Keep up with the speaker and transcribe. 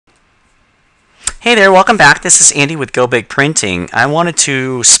Hey there, welcome back. This is Andy with GoBig Printing. I wanted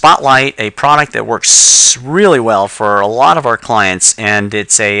to spotlight a product that works really well for a lot of our clients, and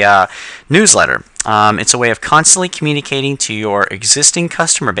it's a newsletter. It's a way of constantly communicating to your existing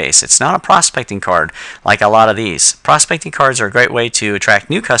customer base. It's not a prospecting card like a lot of these. Prospecting cards are a great way to attract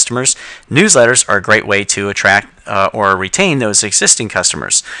new customers. Newsletters are a great way to attract or retain those existing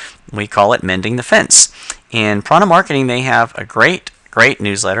customers. We call it mending the fence. In Prana Marketing, they have a great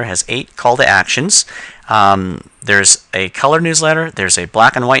newsletter. It has 8 call to actions. There's a color newsletter, there's a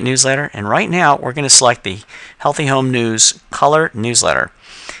black and white newsletter, and right now we're going to select the Healthy Home News color newsletter.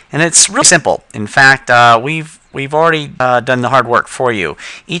 And it's really simple. In fact, we've already done the hard work for you.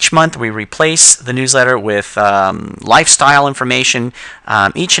 Each month we replace the newsletter with lifestyle information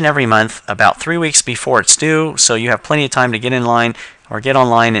each and every month about 3 weeks before it's due, so you have plenty of time to get in line or get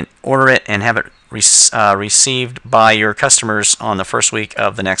online and order it and have it received by your customers on the first week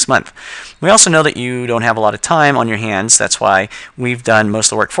of the next month. We also know that you don't have a lot of time on your hands. That's why we've done most of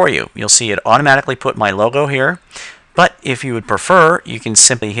the work for you. You'll see it automatically put my logo here, but if you would prefer, you can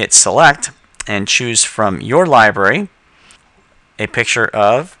simply hit select and choose from your library a picture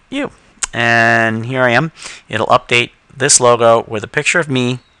of you. And here I am. It'll update this logo with a picture of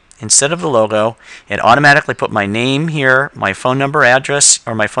me instead of the logo. It automatically put my name here, my phone number, address,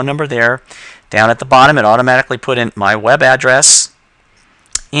 or my phone number there. Down at the bottom, it automatically put in my web address.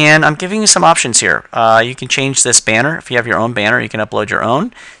 And I'm giving you some options here. You can change this banner. If you have your own banner, you can upload your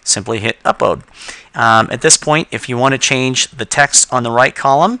own. Simply hit upload. At this point, if you want to change the text on the right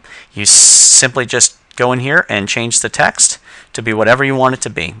column, you simply just go in here and change the text to be whatever you want it to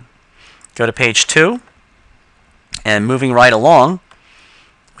be. Go to page 2, and moving right along,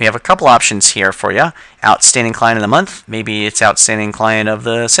 we have a couple options here for you. Outstanding Client of the Month. Maybe it's Outstanding Client of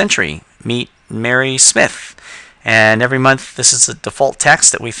the Century. Meet Mary Smith. And every month this is the default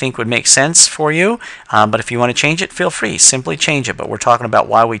text that we think would make sense for you, but if you want to change it, feel free, simply change it. But we're talking about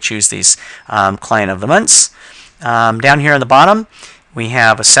why we choose these Client of the Months. Down here on the bottom we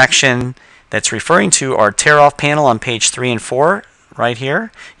have a section that's referring to our tear off panel on page 3 and 4 right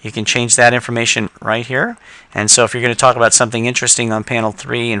here. You can change that information right here. And so if you're going to talk about something interesting on panel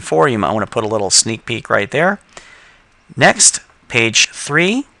 3 and 4, you might want to put a little sneak peek right there. Next, page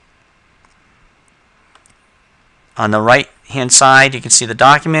 3. On the right hand side you can see the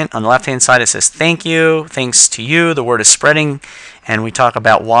document. On the left hand side it says thank you, thanks to you, the word is spreading, and we talk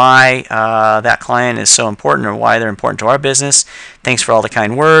about why that client is so important or why they're important to our business. Thanks for all the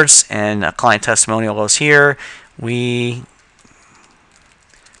kind words, and a client testimonial goes here. We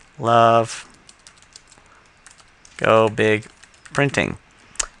love GoBig Printing.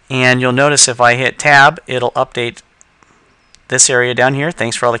 And you'll notice if I hit tab, it'll update this area down here.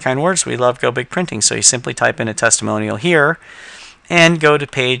 Thanks for all the kind words. We love GoBig Printing. So you simply type in a testimonial here and go to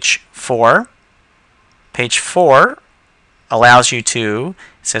page 4. Page 4 allows you to,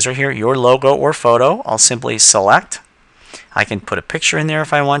 it says right here, your logo or photo. I'll simply select. I can put a picture in there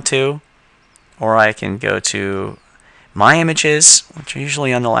if I want to, or I can go to My Images, which are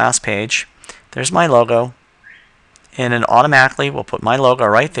usually on the last page. There's my logo, and it automatically will put my logo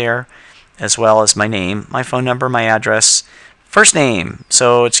right there, as well as my name, my phone number, my address, first name.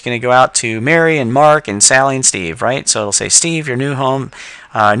 So it's going to go out to Mary and Mark and Sally and Steve, right? So it'll say, Steve, your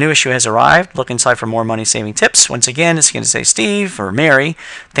new issue has arrived. Look inside for more money-saving tips. Once again, it's going to say, Steve or Mary,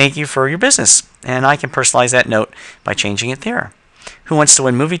 thank you for your business. And I can personalize that note by changing it there. Who wants to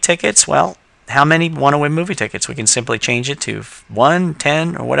win movie tickets? Well, how many want to win movie tickets? We can simply change it to 1,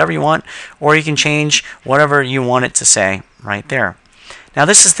 10, or whatever you want, or you can change whatever you want it to say right there. Now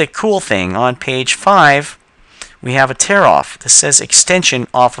this is the cool thing. On page 5, we have a tear off. This says extension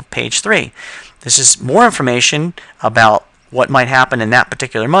off of page 3. This is more information about what might happen in that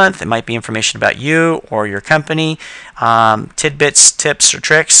particular month. It might be information about you or your company, tidbits, tips, or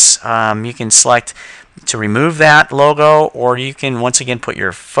tricks. You can select to remove that logo, or you can once again put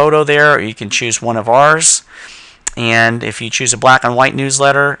your photo there, or you can choose one of ours. And if you choose a black and white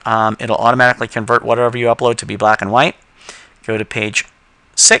newsletter, it'll automatically convert whatever you upload to be black and white. Go to page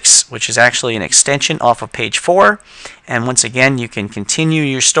 6, which is actually an extension off of page 4, and once again you can continue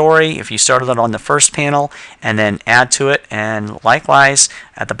your story if you started it on the first panel and then add to it. And likewise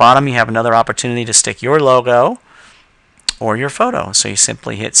at the bottom you have another opportunity to stick your logo or your photo. So you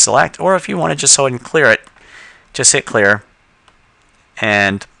simply hit select, or if you want to just go ahead and clear it, just hit clear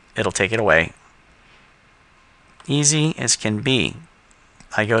and it'll take it away. Easy as can be.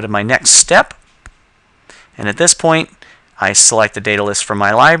 I go to my next step, and at this point I select the data list from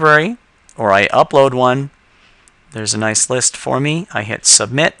my library, or I upload one. There's a nice list for me. I hit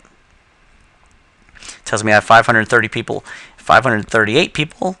submit. It tells me I have 530 538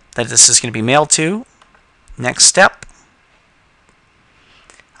 people that this is going to be mailed to. Next step.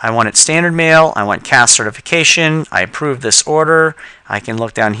 I want it standard mail. I want CAS certification. I approve this order. I can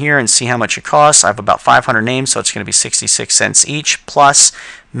look down here and see how much it costs. I have about 500 names, so it's going to be 66 cents each plus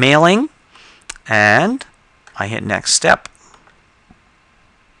mailing. And I hit next step.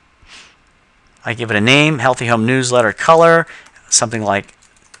 I give it a name, Healthy Home Newsletter color, something like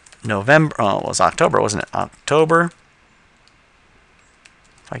November. Oh, it was October, wasn't it? October.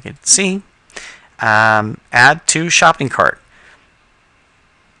 If I could see. Add to shopping cart.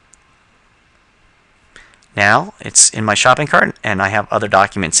 Now it's in my shopping cart and I have other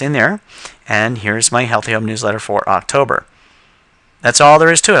documents in there, and here's my Healthy Home Newsletter for October. That's all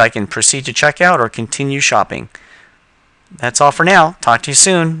there is to it. I can proceed to checkout or continue shopping. That's all for now. Talk to you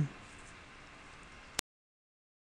soon.